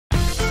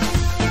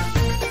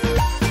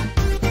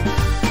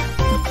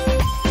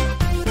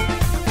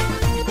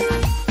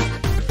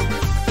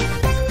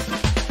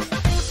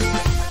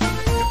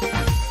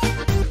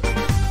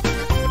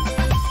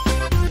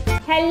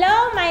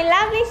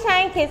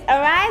Shine Kids,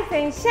 arise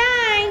and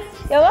shine.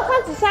 You're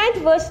welcome to Shine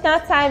Devotional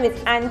Time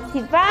with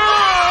Auntie Val.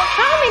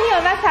 How many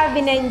of us have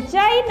been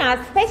enjoying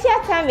our special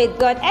time with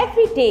God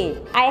every day?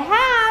 I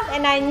have,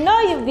 and I know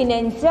you've been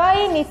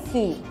enjoying it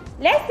too.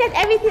 Let's get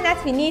everything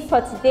that we need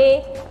for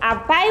today. A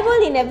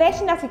Bible in a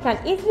version that we can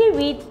easily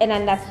read and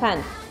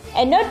understand.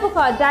 A notebook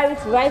or diary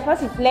to write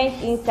what we've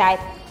learned inside.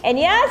 And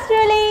yours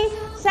truly,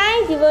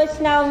 Shine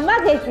Devotional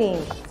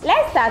Magazine.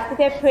 Let's start with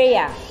a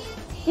prayer.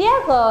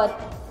 Dear God,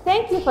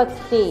 thank you for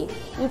today.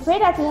 We pray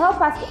that you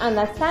help us to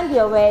understand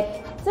your word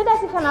so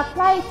that we can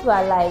apply it to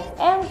our lives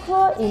and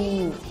grow in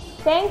you.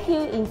 Thank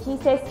you in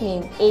Jesus'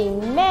 name.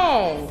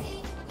 Amen.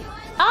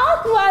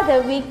 All throughout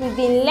the week, we've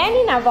been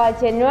learning about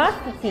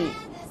generosity.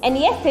 And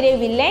yesterday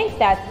we learned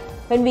that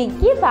when we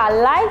give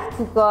our life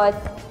to God,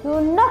 He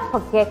will not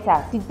forget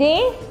us.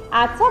 Today,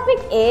 our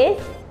topic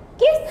is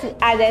give to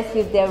others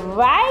with the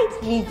right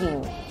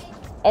reason.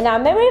 And our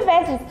memory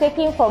verse is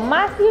taken from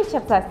Matthew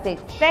chapter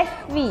 6, verse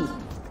 3.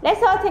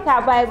 Let's all take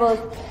our Bibles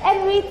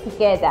and read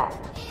together.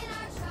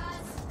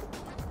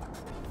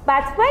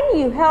 But when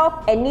you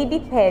help a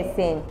needy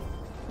person,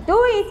 do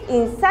it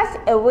in such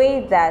a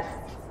way that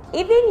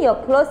even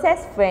your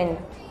closest friend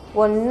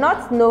will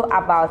not know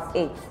about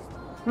it.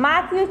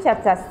 Matthew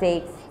chapter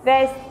 6,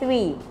 verse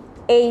 3.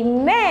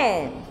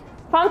 Amen.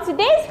 From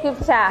today's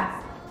scripture,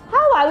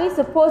 how are we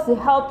supposed to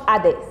help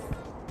others?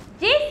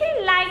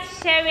 Jason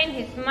liked sharing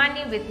his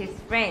money with his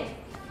friends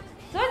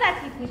so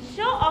that he could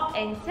show off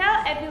and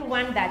tell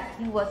everyone that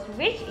he was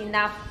rich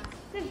enough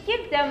to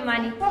give them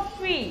money for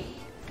free.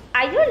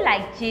 Are you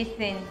like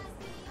Jason?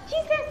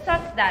 Jesus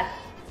thought that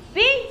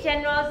being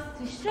generous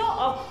to show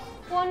off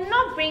will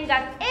not bring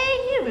us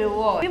any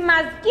reward. We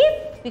must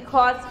give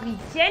because we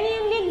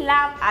genuinely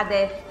love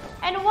others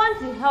and want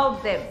to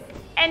help them,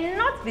 and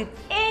not with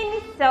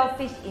any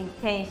selfish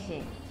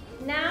intention.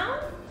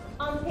 Now,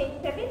 on page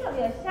 7 of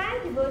your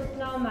Shine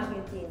Devotional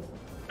Magazine,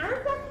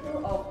 answer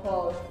true or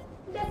false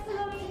to the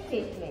following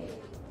statement.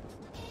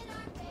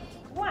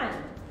 1.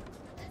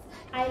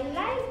 I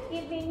like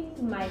giving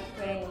to my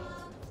friends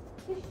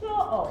to show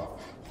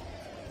off.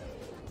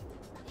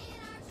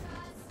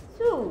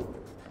 2.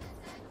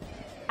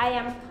 I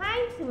am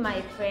kind to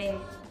my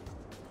friends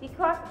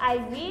because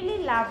I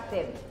really love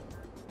them.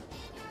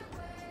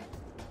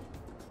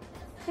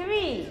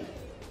 3.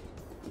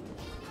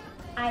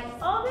 I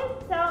always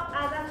tell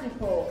other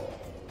people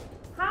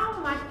how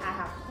much I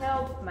have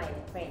helped my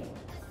friends.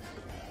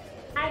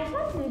 I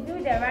hope you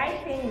do the right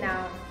thing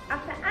now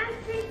after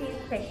answering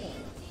these questions.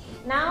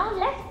 Now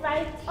let's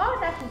write all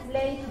that we've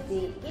learned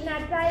today in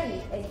our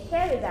diary and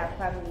share with our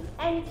family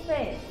and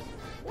friends.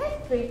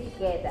 Let's pray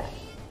together.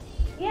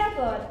 Dear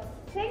God,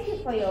 thank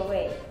you for your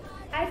word.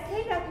 I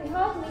pray that you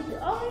help me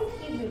to always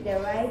give with the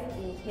right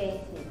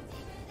intention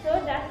so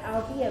that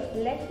I'll be a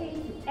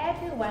blessing to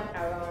everyone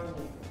around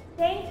me.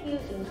 Thank you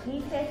in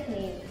Jesus'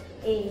 name.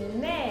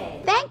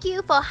 Amen. Thank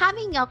you for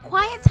having your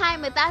quiet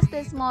time with us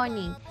this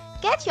morning.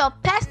 Get your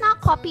personal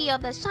copy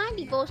of the Shine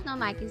Devotional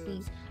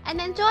Magazine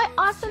and enjoy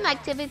awesome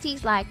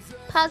activities like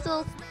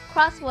puzzles,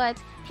 crosswords,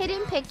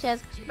 hidden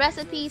pictures,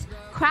 recipes,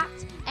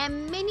 crafts,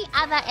 and many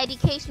other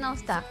educational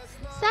stuff.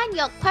 Send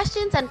your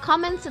questions and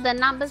comments to the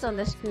numbers on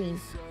the screen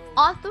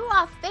or through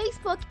our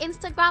Facebook,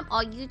 Instagram,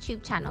 or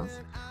YouTube channels.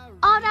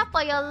 Order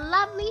for your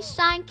lovely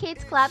Shine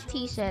Kids Club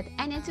t-shirt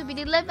and it will be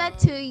delivered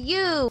to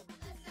you.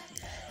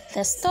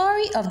 The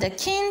story of the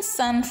king's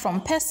son from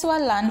Pessoa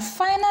land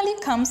finally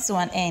comes to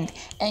an end.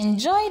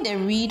 Enjoy the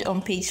read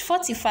on page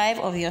 45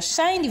 of your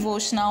Shine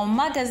Devotional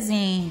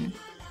Magazine.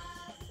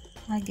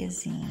 Have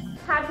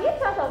you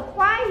thought of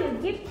why you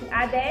give to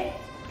others?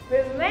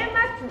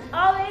 Remember to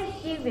always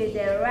give with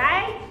the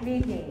right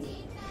reason.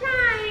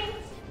 Shine!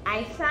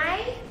 I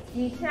shine,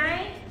 you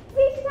shine,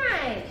 we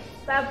shine.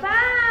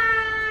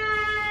 Bye-bye!